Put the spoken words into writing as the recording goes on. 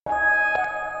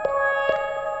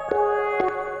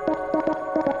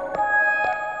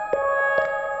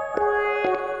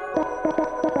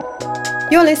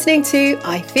You're listening to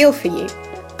I Feel For You,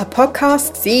 a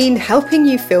podcast zine helping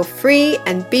you feel free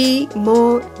and be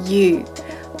more you.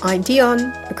 I'm Dion,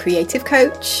 a creative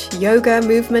coach, yoga,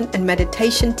 movement and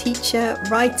meditation teacher,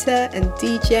 writer and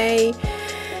DJ,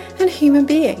 and human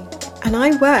being. And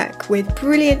I work with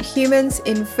brilliant humans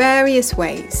in various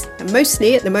ways. And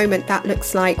mostly at the moment that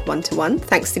looks like one-to-one,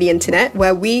 thanks to the internet,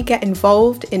 where we get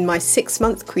involved in my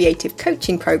 6-month creative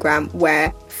coaching program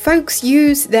where folks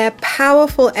use their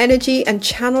powerful energy and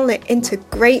channel it into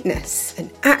greatness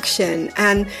and action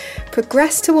and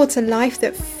progress towards a life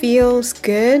that feels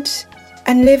good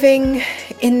and living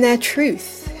in their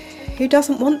truth. Who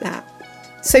doesn't want that?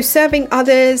 So serving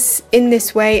others in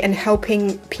this way and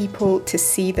helping people to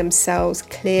see themselves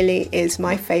clearly is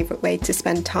my favourite way to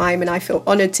spend time, and I feel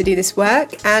honoured to do this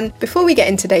work. And before we get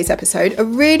into today's episode, a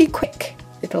really quick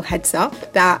little heads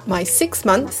up that my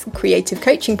 6-month creative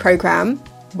coaching program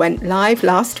went live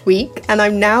last week, and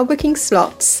I'm now booking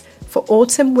slots for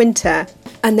autumn winter,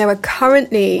 and there are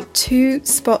currently 2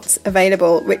 spots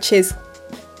available, which is,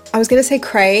 I was going to say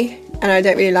cray, and I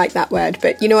don't really like that word,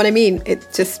 but you know what I mean? It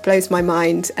just blows my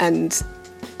mind, and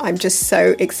I'm just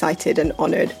so excited and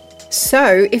honoured.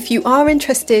 So if you are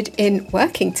interested in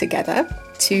working together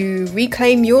to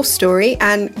reclaim your story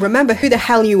and remember who the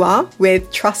hell you are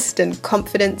with trust and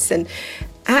confidence and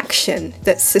action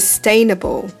that's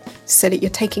sustainable so that you're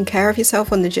taking care of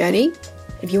yourself on the journey,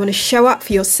 if you want to show up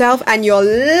for yourself and your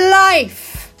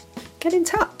life, get in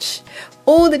touch.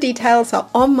 All the details are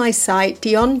on my site,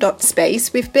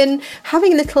 dion.space. We've been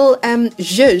having a little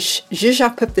zhuzh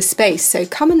up of the space, so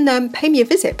come and pay me a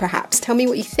visit perhaps. Tell me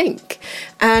what you think.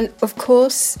 And of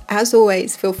course, as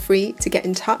always, feel free to get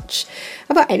in touch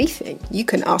about anything. You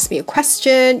can ask me a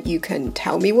question, you can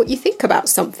tell me what you think about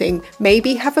something,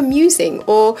 maybe have a musing,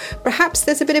 or perhaps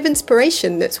there's a bit of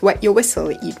inspiration that's wet your whistle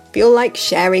that you feel like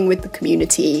sharing with the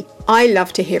community. I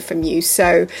love to hear from you,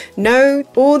 so know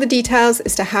all the details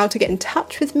as to how to get in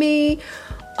touch with me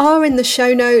are in the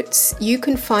show notes. You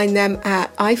can find them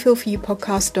at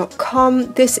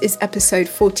ifeelforyoupodcast.com. This is episode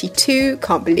 42.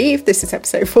 Can't believe this is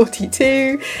episode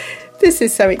 42. This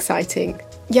is so exciting.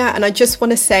 Yeah, and I just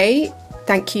want to say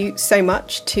thank you so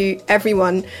much to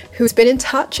everyone who's been in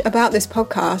touch about this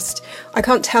podcast. I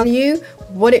can't tell you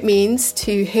what it means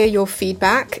to hear your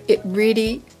feedback. It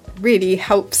really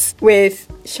helps with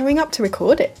showing up to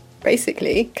record it,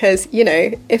 basically, because, you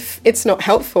know, if it's not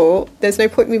helpful, there's no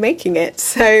point in me making it.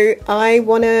 So I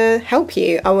want to help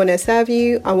you. I want to serve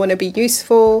you. I want to be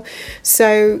useful.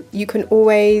 So you can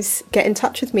always get in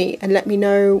touch with me and let me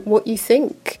know what you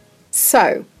think.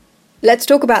 So let's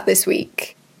talk about this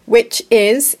week, which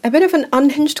is a bit of an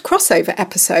unhinged crossover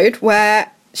episode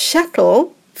where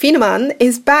Shetel Feenaman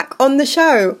is back on the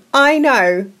show. I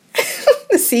know.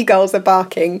 The seagulls are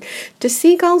barking. Do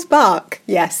seagulls bark?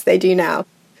 Yes, they do now.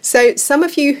 So some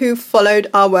of you who followed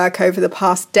our work over the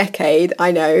past decade,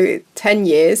 I know, 10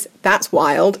 years, that's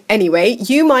wild. Anyway,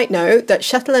 you might know that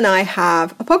Shetel and I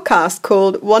have a podcast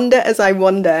called Wonder As I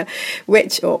Wonder,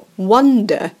 or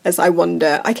Wonder As I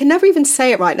Wonder. I can never even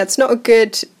say it right. It's not a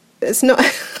good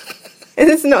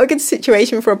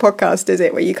situation for a podcast, is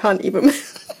it, where you can't even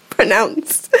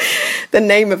pronounce the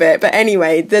name of it. But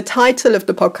anyway, the title of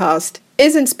the podcast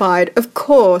is inspired, of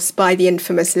course, by the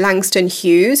infamous Langston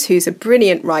Hughes, who's a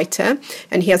brilliant writer,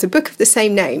 and he has a book of the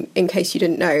same name. In case you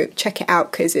didn't know, check it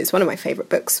out because it's one of my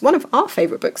favourite books, one of our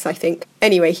favourite books, I think.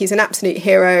 Anyway, he's an absolute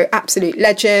hero, absolute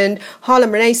legend, Harlem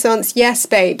Renaissance, yes,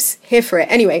 babes, here for it.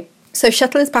 Anyway, so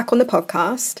Shetel is back on the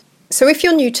podcast. So if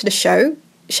you're new to the show,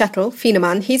 Shetel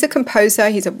Feenaman, he's a composer,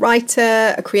 he's a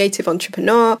writer, a creative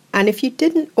entrepreneur, and if you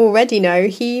didn't already know,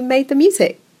 he made the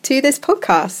music to this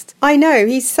podcast. I know,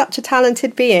 he's such a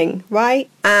talented being, right?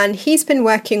 And he's been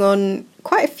working on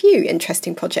quite a few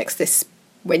interesting projects this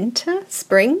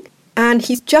spring, and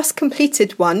he's just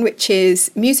completed one, which is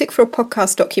Music for a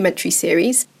Podcast documentary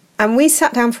series, and we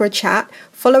sat down for a chat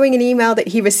following an email that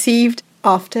he received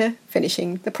after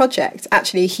finishing the project.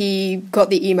 Actually, he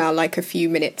got the email like a few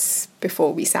minutes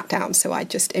before we sat down, so I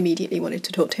just immediately wanted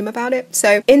to talk to him about it.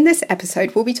 So in this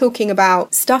episode, we'll be talking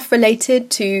about stuff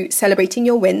related to celebrating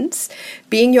your wins,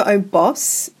 being your own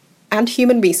boss, and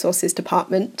human resources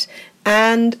department,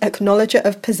 and acknowledger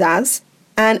of pizzazz,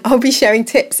 and I'll be sharing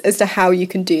tips as to how you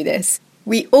can do this.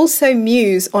 We also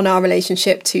muse on our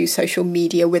relationship to social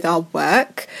media with our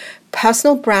work,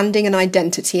 personal branding and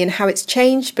identity and how it's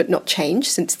changed but not changed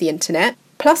since the internet,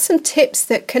 plus some tips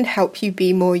that can help you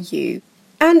be more you.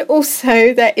 And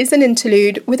also there is an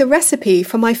interlude with a recipe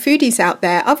for my foodies out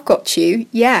there. I've got you,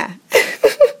 yeah.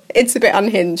 It's a bit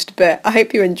unhinged, but I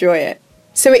hope you enjoy it.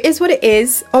 So it is what it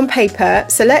is on paper,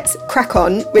 so let's crack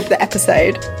on with the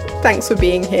episode. Thanks for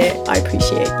being here. I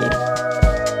appreciate you.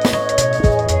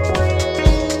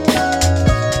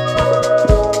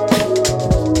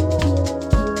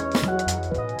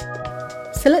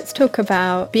 So let's talk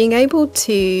about being able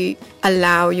to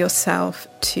allow yourself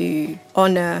to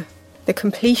honour the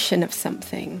completion of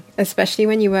something, especially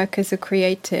when you work as a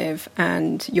creative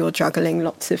and you're juggling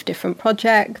lots of different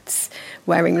projects,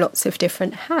 wearing lots of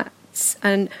different hats,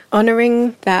 and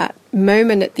honouring that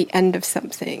moment at the end of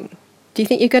something. Do you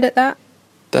think you're good at that?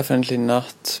 Definitely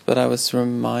not, but I was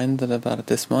reminded about it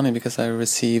this morning because I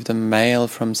received a mail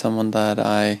from someone that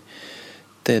I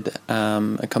did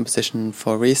a composition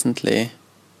for recently,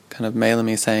 kind of mailing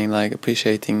me saying like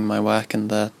appreciating my work and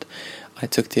that I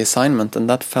took the assignment, and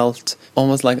that felt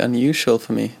almost like unusual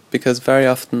for me because very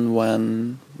often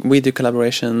when we do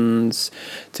collaborations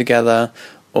together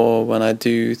or when I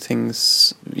do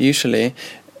things, usually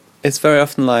it's very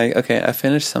often like, okay, I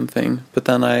finished something, but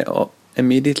then I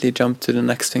immediately jump to the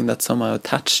next thing that's somehow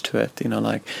attached to it,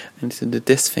 like I need to do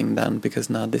this thing then because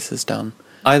now this is done.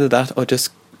 Either that or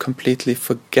just completely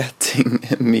forgetting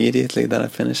immediately that I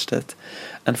finished it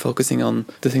and focusing on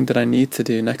the thing that I need to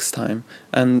do next time.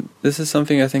 And this is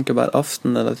something I think about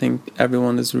often, that I think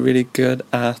everyone is really good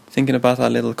at thinking about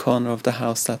that little corner of the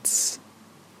house that's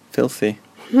filthy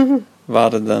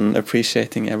rather than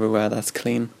appreciating everywhere that's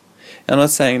clean. I'm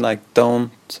not saying like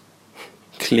don't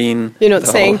clean you're not the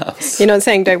saying whole house. You're not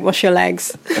saying don't wash your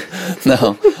legs.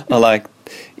 No, or like,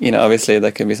 obviously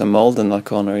there can be some mold in that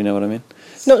corner, you know what I mean?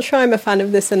 Not sure I'm a fan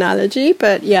of this analogy,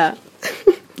 but yeah.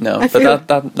 No, but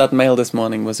that mail this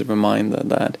morning was a reminder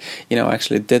that, I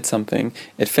actually did something.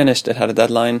 It finished, it had a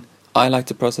deadline. I like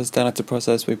the process, they like the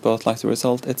process, we both like the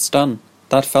result. It's done.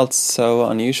 That felt so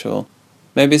unusual.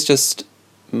 Maybe it's just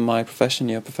my profession,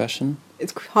 your profession.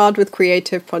 It's hard with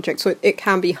creative projects, so it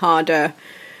can be harder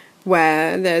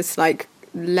where there's like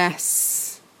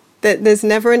less... There's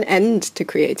never an end to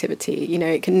creativity.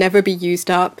 It can never be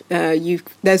used up.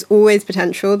 There's always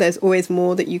potential. There's always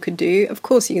more that you could do. Of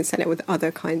course, you can set it with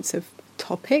other kinds of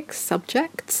topics,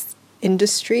 subjects,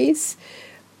 industries.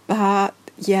 But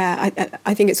yeah,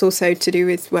 I think it's also to do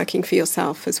with working for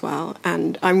yourself as well.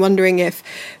 And I'm wondering if,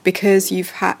 because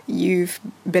you've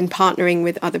been partnering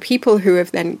with other people who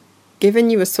have then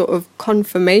given you a sort of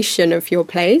confirmation of your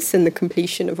place and the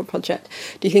completion of a project,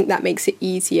 do you think that makes it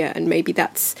easier? And maybe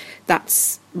that's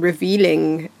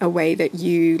revealing a way that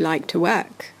you like to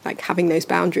work, like having those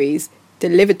boundaries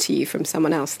delivered to you from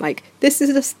someone else. Like, this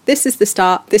is the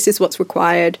start, this is what's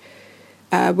required.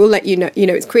 We'll let you know,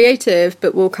 it's creative,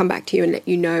 but we'll come back to you and let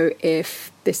you know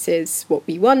if this is what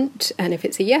we want. And if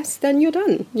it's a yes, then you're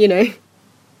done,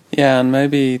 Yeah, and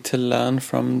maybe to learn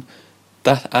from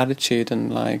that attitude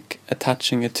and like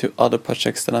attaching it to other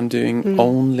projects that I'm doing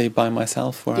only by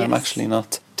myself, where I'm actually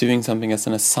not doing something as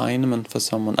an assignment for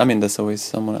someone. I mean, there's always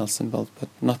someone else involved, but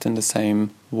not in the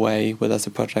same way as a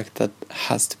project that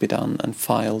has to be done and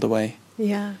filed away.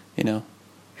 Yeah.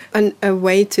 And a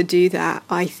way to do that,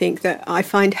 I think that I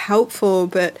find helpful,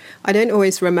 but I don't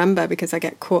always remember because I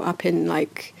get caught up in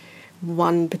like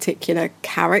one particular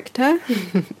character.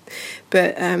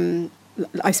 But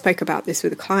I spoke about this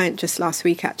with a client just last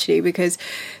week, actually, because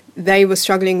they were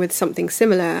struggling with something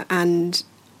similar, and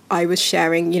I was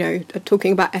sharing,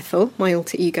 talking about Ethel, my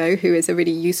alter ego, who is a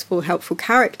really useful, helpful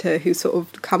character who sort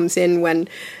of comes in when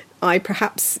I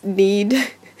perhaps need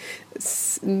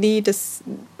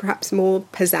perhaps more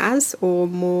pizzazz or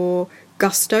more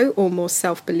gusto or more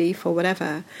self-belief or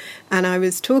whatever. And I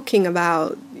was talking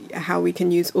about how we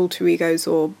can use alter egos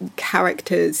or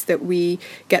characters that we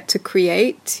get to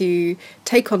create to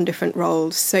take on different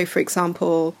roles. So, for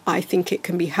example, I think it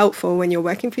can be helpful when you're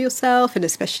working for yourself, and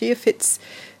especially if it's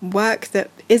work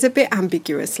that is a bit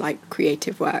ambiguous, like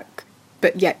creative work,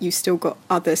 but yet you still got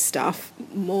other stuff,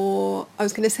 more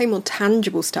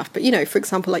tangible stuff. But, for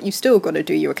example, like you still got to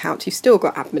do your accounts, you still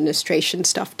got administration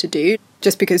stuff to do.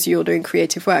 Just because you're doing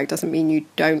creative work doesn't mean you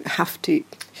don't have to,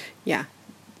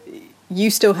 you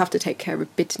still have to take care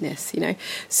of business,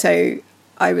 So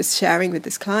I was sharing with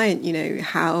this client,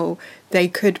 how they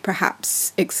could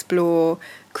perhaps explore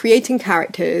creating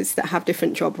characters that have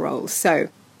different job roles. So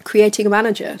creating a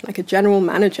manager, like a general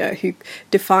manager who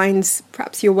defines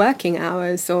perhaps your working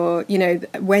hours or,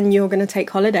 when you're going to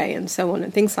take holiday and so on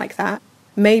and things like that.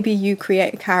 Maybe you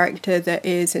create a character that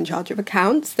is in charge of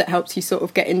accounts that helps you sort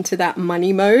of get into that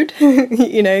money mode,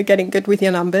 getting good with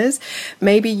your numbers.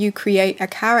 Maybe you create a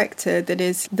character that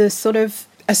is the sort of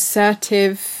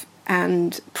assertive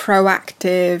and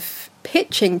proactive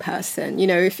pitching person. You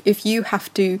know, if you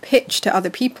have to pitch to other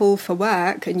people for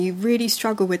work and you really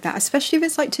struggle with that, especially if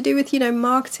it's like to do with, you know,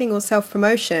 marketing or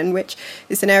self-promotion, which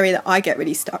is an area that I get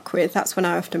really stuck with, that's when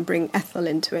I often bring Ethel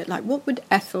into it. Like,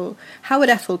 how would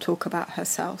Ethel talk about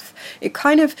herself?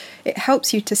 It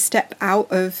helps you to step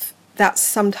out of that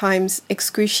sometimes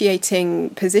excruciating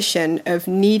position of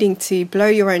needing to blow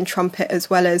your own trumpet as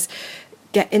well as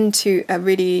get into a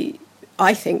really,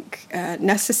 I think,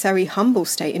 necessary humble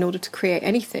state in order to create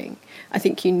anything. I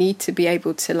think you need to be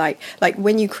able to like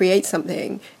when you create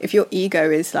something, if your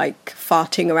ego is like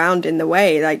farting around in the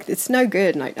way, like it's no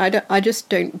good. Like I just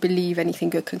don't believe anything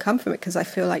good can come from it, because I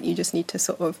feel like you just need to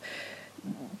sort of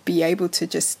be able to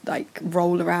just like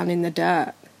roll around in the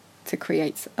dirt to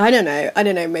create. I don't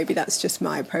know, maybe that's just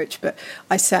my approach, but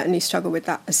I certainly struggle with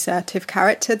that assertive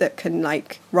character that can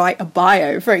like write a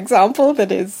bio, for example,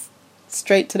 that is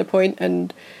straight to the point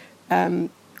and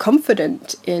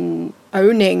confident in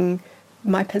owning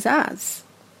my pizzazz.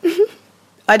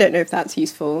 I don't know if that's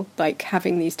useful, like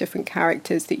having these different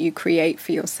characters that you create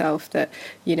for yourself that,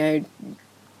 you know,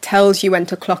 tells you when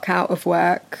to clock out of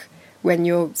work, when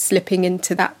you're slipping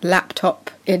into that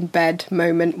laptop in bed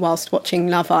moment whilst watching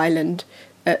Love Island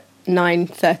at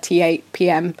 9:38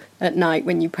 p.m. at night,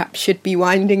 when you perhaps should be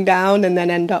winding down and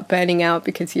then end up burning out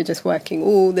because you're just working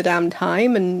all the damn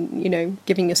time and, you know,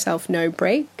 giving yourself no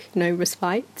break, no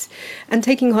respite, and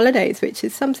taking holidays, which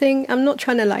is something, I'm not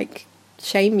trying to like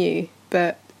shame you,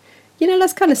 but, you know,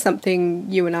 that's kind of something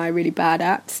you and I are really bad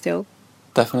at still.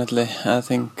 Definitely. I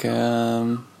think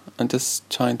I'm just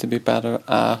trying to be better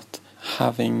at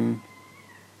having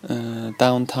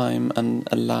downtime and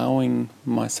allowing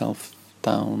myself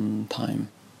downtime.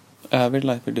 I really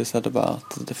like what you said about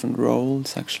the different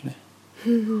roles, actually.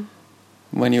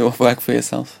 When you work for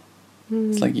yourself,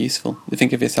 it's like useful. You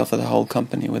think of yourself as a whole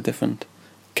company with different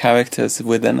characters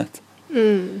within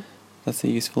it. That's a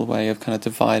useful way of kind of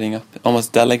dividing up,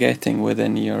 almost delegating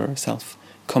within yourself,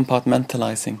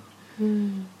 compartmentalizing.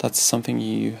 That's something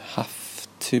you have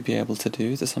to be able to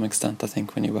do to some extent, I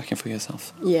think, when you're working for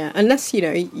yourself. Yeah, unless, you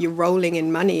know, you're rolling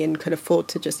in money and could afford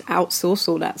to just outsource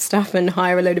all that stuff and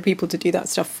hire a load of people to do that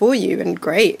stuff for you, and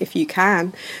great if you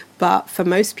can. But for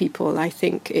most people, I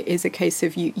think it is a case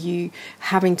of you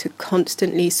having to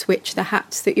constantly switch the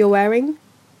hats that you're wearing.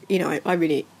 You know, I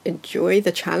really enjoy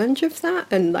the challenge of that,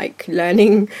 and like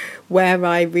learning where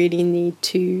I really need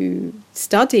to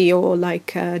study or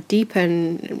like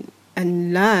deepen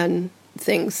and learn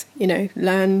things, you know,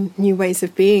 learn new ways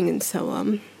of being and so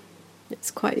on. It's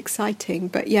quite exciting.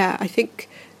 But yeah, I think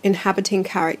inhabiting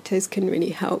characters can really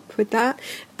help with that.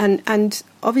 And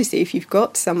obviously if you've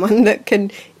got someone that can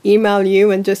email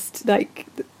you and just like,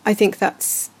 I think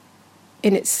that's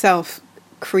in itself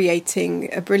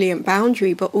creating a brilliant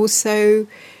boundary, but also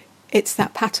it's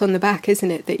that pat on the back, isn't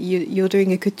it, that you're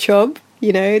doing a good job,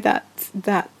 you know,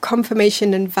 that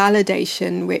confirmation and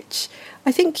validation, which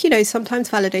I think, you know,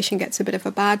 sometimes validation gets a bit of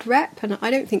a bad rep, and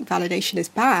I don't think validation is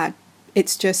bad.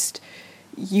 It's just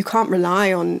you can't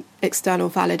rely on external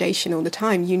validation all the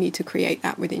time. You need to create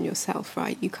that within yourself,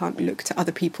 right? You can't look to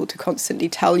other people to constantly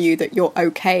tell you that you're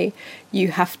okay. You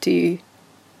have to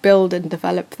build and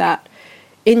develop that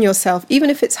in yourself.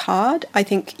 Even if it's hard, I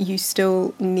think you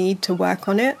still need to work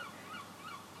on it,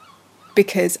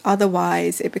 because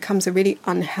otherwise it becomes a really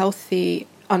unhealthy,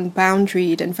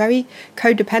 unboundaried and very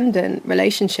codependent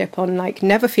relationship on like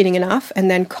never feeling enough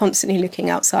and then constantly looking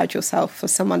outside yourself for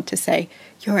someone to say,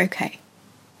 you're okay.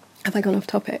 Have I gone off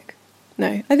topic?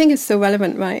 No, I think it's still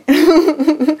relevant, right?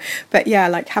 But yeah,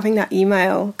 like having that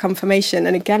email confirmation.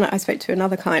 And again, I spoke to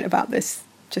another client about this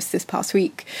just this past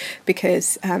week,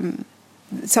 because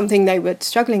something they were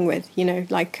struggling with, you know,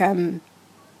 like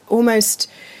almost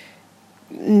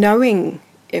knowing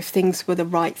if things were the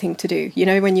right thing to do. You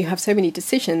know, when you have so many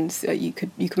decisions, you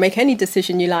could make any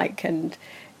decision you like and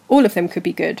all of them could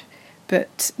be good,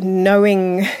 but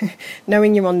knowing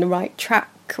you're on the right track,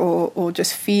 or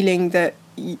just feeling that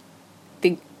you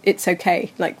think it's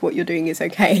okay, like what you're doing is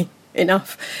okay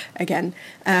enough again.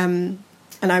 And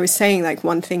I was saying, like,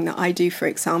 one thing that I do, for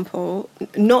example,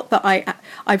 not that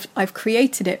I've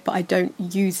created it but I don't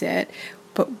use it,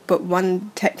 But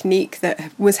one technique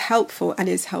that was helpful and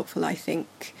is helpful, I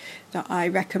think, that I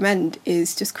recommend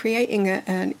is just creating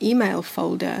an email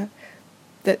folder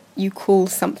that you call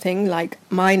something, like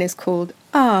mine is called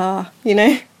you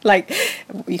know, like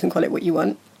you can call it what you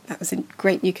want. That was a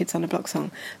great New Kids on the Block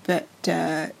song. But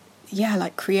yeah,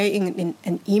 like creating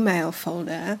an email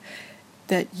folder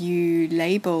that you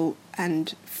label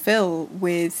and fill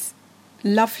with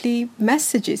lovely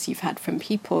messages you've had from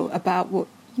people about what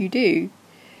you do.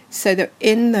 So that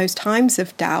in those times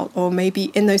of doubt, or maybe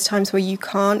in those times where you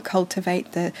can't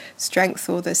cultivate the strength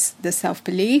or the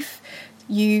self-belief,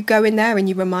 you go in there and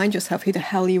you remind yourself who the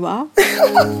hell you are.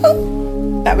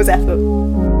 That was effort.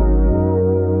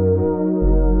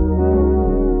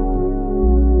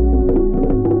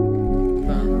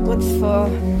 What's for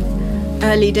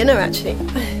early dinner, actually?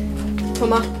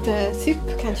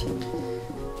 Tomatsoup, kanske?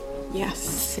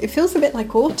 Yes, it feels a bit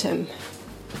like autumn.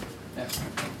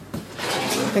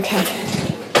 Okay,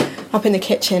 up in the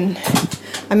kitchen.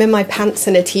 I'm in my pants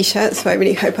and a t-shirt, so I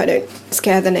really hope I don't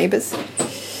scare the neighbours.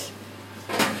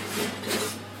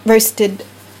 Roasted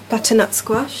butternut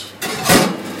squash.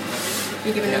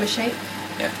 You giving them a shake?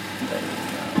 Yeah.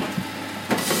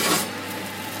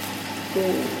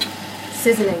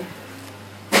 Sizzling.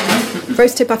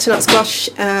 Roasted butternut squash.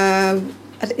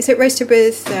 Is it roasted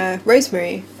with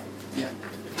rosemary? Yeah.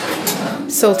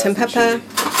 Salt and pepper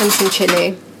and some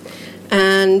chilli.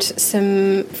 And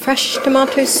some fresh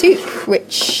tomato soup,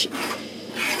 what's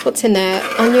in there?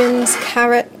 Onions,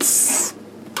 carrots.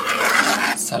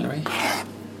 Celery.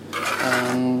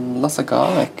 Lots of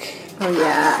garlic. Oh,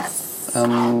 yes.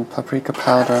 Paprika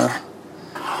powder.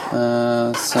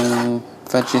 Some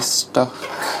veggie stock.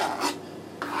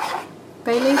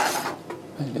 Bay leaf?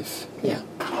 Bay leaf. Yeah.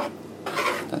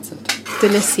 That's it.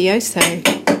 Delicioso.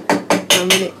 I'm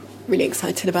really, really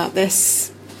excited about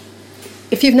this.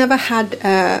 If you've never had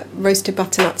roasted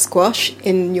butternut squash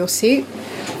in your soup,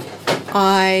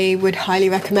 I would highly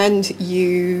recommend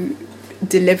you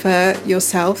deliver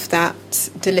yourself that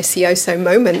delicioso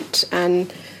moment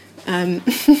and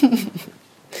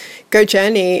go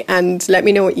journey and let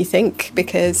me know what you think,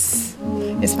 because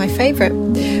it's my favourite.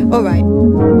 All right.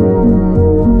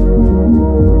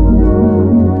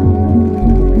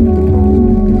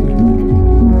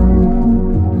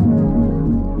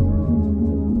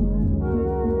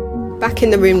 Back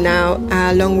in the room now,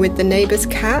 along with the neighbour's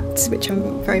cat, which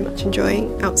I'm very much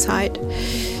enjoying, outside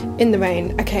in the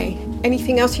rain. Okay,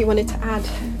 anything else you wanted to add,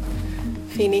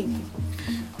 Feeney?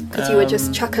 Because you were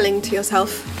just chuckling to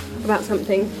yourself about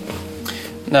something.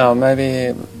 No,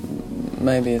 maybe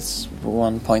it's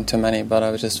one point too many, but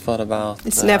I just thought about...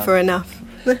 It's never enough.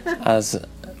 As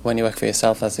when you work for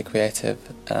yourself as a creative,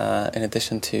 in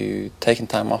addition to taking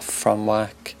time off from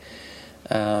work,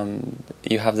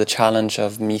 you have the challenge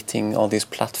of meeting all these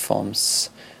platforms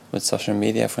with social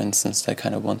media, for instance. They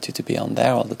kind of want you to be on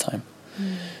there all the time.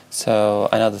 So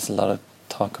I know there's a lot of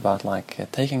talk about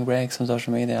taking breaks from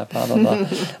social media, blah blah blah,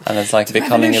 and it's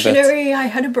becoming a bit. I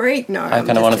had a break. No, I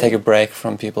kind of want to take a break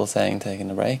from people saying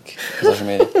taking a break from social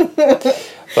media.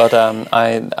 But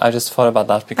I just thought about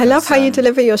that because I love how you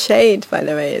deliver your shade. By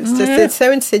the way, it's just it's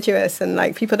so insidious,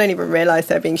 and people don't even realise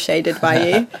they're being shaded by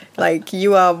you.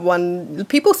 You are one.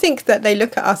 People think that they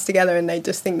look at us together and they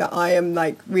just think that I am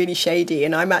really shady,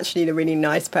 and I'm actually the really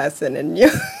nice person, and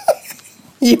you.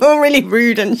 You're really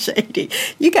rude and shady.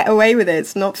 You get away with it.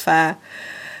 It's not fair.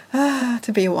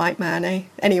 To be a white man, eh?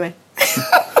 Anyway.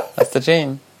 That's the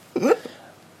gene.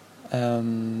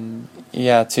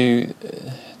 Yeah, to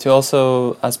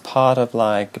also, as part of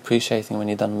appreciating when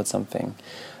you're done with something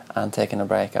and taking a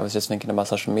break, I was just thinking about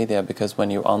social media, because when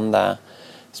you're on there,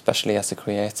 especially as a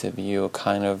creative, you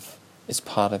it's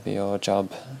part of your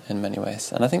job in many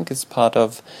ways. And I think it's part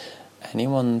of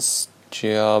anyone's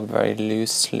job very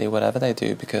loosely, whatever they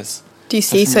do, because do you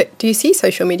see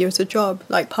social media as a job,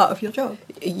 part of your job?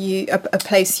 A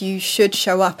place you should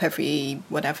show up every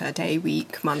day,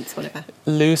 week, month, whatever.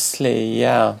 Loosely,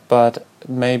 yeah, but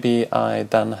maybe I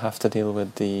then have to deal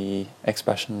with the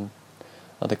expression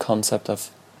or the concept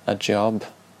of a job,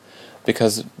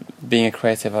 because being a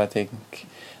creative, I think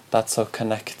that's so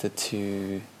connected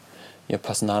to your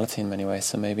personality in many ways.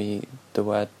 So maybe the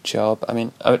word job,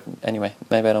 anyway,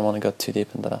 maybe I don't want to go too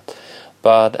deep into that,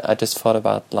 but I just thought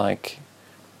about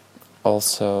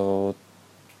also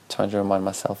trying to remind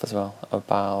myself as well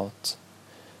about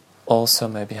also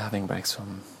maybe having breaks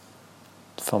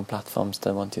from platforms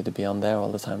that want you to be on there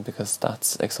all the time, because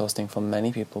that's exhausting for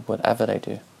many people, whatever they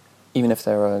do, even if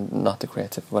they're not the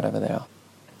creative, whatever they are.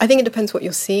 I think it depends what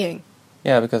you're seeing.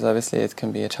 Yeah, because obviously it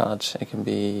can be a challenge, it can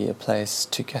be a place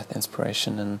to get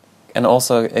inspiration, and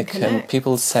also it can,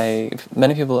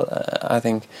 many people I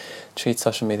think treat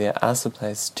social media as a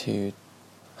place to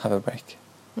have a break.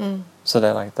 So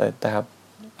they have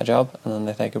a job and then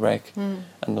they take a break, and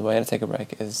the way to take a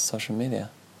break is social media.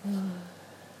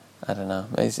 I don't know,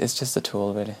 it's just a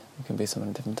tool, really. It can be so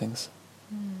many different things.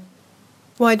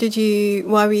 Why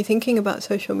were you thinking about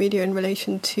social media in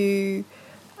relation to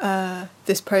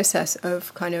this process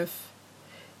of kind of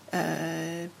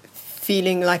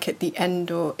feeling like at the end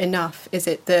or enough? Is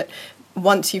it that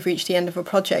once you've reached the end of a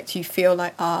project, you feel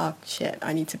like, shit,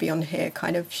 I need to be on here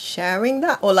kind of sharing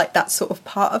that, or like that's sort of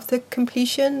part of the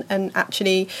completion. And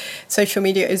actually social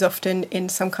media is often in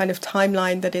some kind of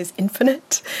timeline that is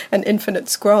infinite, an infinite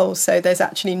scroll, so there's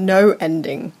actually no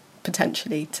ending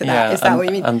potentially to that. Is that what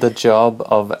you mean? And the job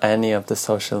of any of the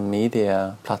social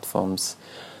media platforms,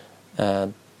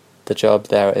 the job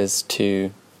there is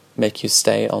to make you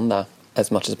stay on that as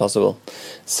much as possible.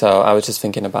 So I was just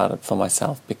thinking about it for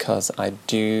myself, because I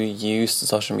do use the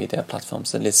social media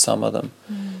platforms, at least some of them,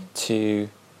 to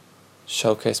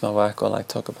showcase my work, or like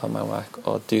talk about my work,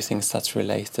 or do things that's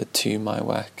related to my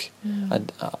work.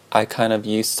 I kind of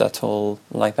use that tool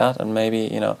like that. And maybe,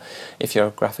 you know, if you're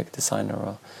a graphic designer,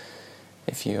 or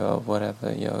if you're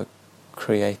whatever your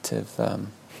creative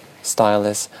style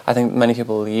is, I think many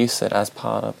people use it as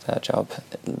part of their job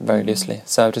very loosely.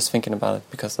 So I'm just thinking about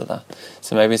it because of that.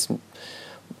 So maybe it's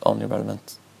only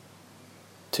relevant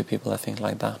to people, I think,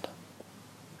 like that.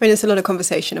 I mean, there's a lot of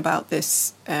conversation about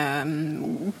this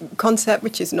concept,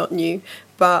 which is not new,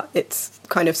 but it's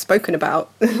kind of spoken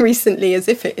about recently as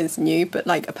if it is new, but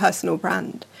like a personal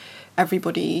brand.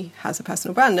 Everybody has a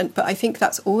personal brand, but I think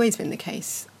that's always been the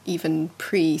case, even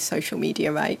pre-social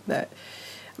media, right? That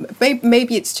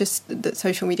maybe it's just that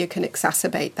social media can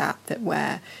exacerbate that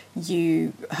where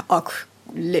you are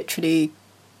literally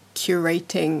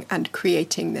curating and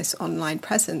creating this online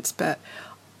presence. But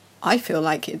I feel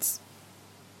like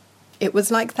it was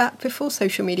like that before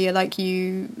social media. Like,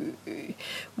 you,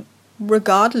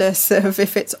 regardless of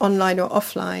if it's online or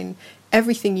offline,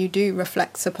 everything you do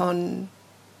reflects upon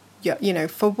your, you know,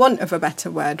 for want of a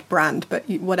better word, brand, but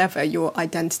whatever, your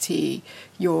identity,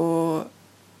 your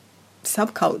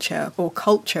subculture or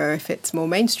culture, if it's more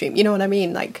mainstream. You know what I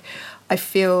mean? Like, I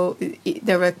feel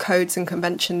there are codes and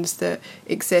conventions that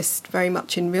exist very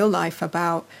much in real life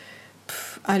about,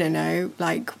 I don't know,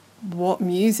 like what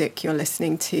music you're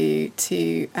listening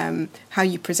to how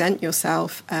you present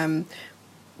yourself,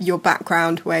 your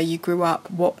background, where you grew up,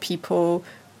 what people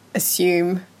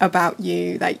assume about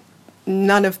you. Like,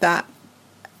 none of that,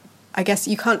 I guess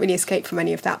you can't really escape from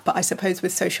any of that. But I suppose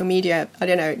with social media, I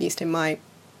don't know, at least in my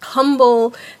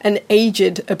humble and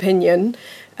aged opinion,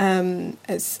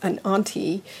 as an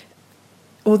auntie,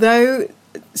 although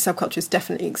subcultures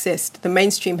definitely exist, the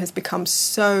mainstream has become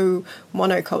so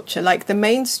monoculture. Like, the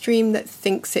mainstream that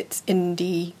thinks it's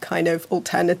indie kind of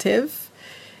alternative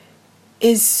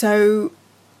is so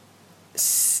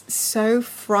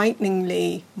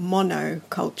frighteningly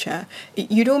monoculture.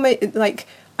 You'd almost, like,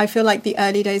 I feel like the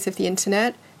early days of the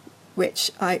internet,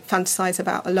 which I fantasize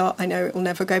about a lot. I know it will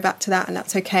never go back to that, and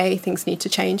that's okay. Things need to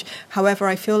change. However,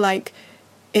 I feel like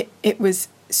it was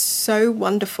so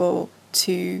wonderful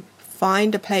to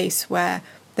find a place where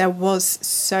there was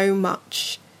so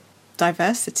much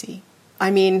diversity.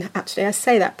 I mean, actually, I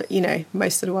say that, but, you know,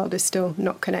 most of the world is still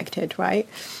not connected, right?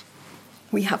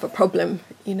 We have a problem,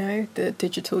 you know, the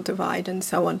digital divide and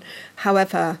so on.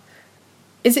 However,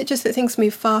 is it just that things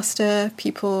move faster?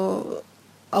 People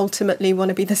ultimately want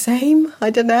to be the same?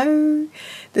 I don't know.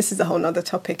 This is a whole other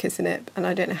topic, isn't it? And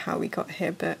I don't know how we got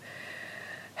here, but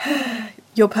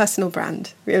your personal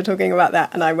brand. We were talking about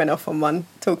that, and I went off on one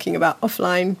talking about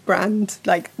offline brand,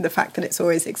 like the fact that it's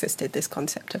always existed, this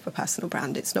concept of a personal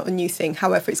brand. It's not a new thing.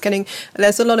 However,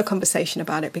 there's a lot of conversation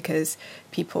about it because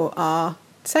people are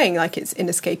saying like it's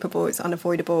inescapable, it's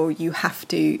unavoidable. You have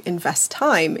to invest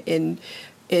time in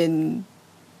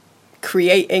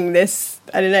creating this,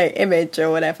 I don't know, image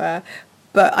or whatever.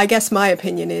 But I guess my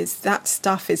opinion is that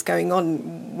stuff is going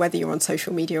on whether you're on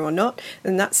social media or not,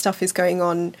 and that stuff is going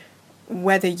on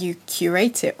whether you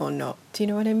curate it or not. Do you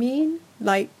know what I mean?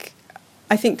 Like,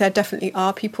 I think there definitely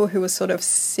are people who are sort of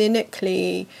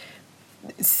cynically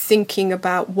thinking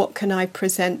about what can I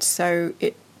present so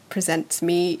it presents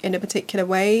me in a particular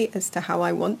way as to how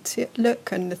I want it to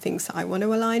look and the things that I want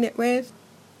to align it with.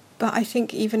 But I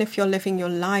think even if you're living your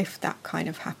life, that kind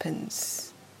of happens.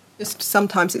 Just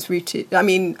sometimes it's rooted, I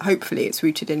mean, hopefully it's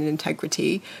rooted in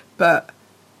integrity, but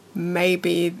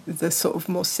maybe the sort of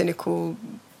more cynical,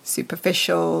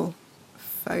 superficial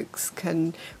folks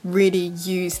can really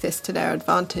use this to their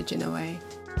advantage in a way.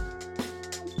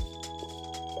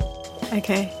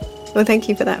 Okay. Well, thank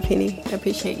you for that, Fini. I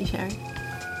appreciate you sharing.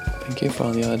 Thank you for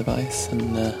all your advice.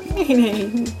 And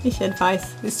it's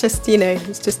advice. It's just, you know,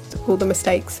 it's just all the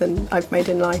mistakes and I've made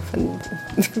in life and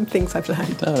things I've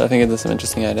learned. No, I think there's some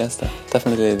interesting ideas there.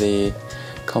 Definitely the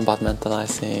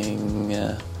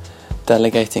compartmentalizing,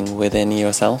 delegating within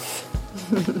yourself.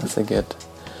 That's a good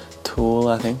tool,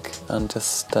 I think, and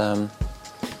just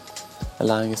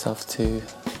allowing yourself to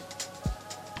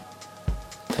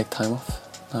take time off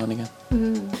now and again.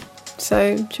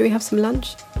 So should we have some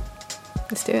lunch?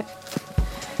 Let's do it.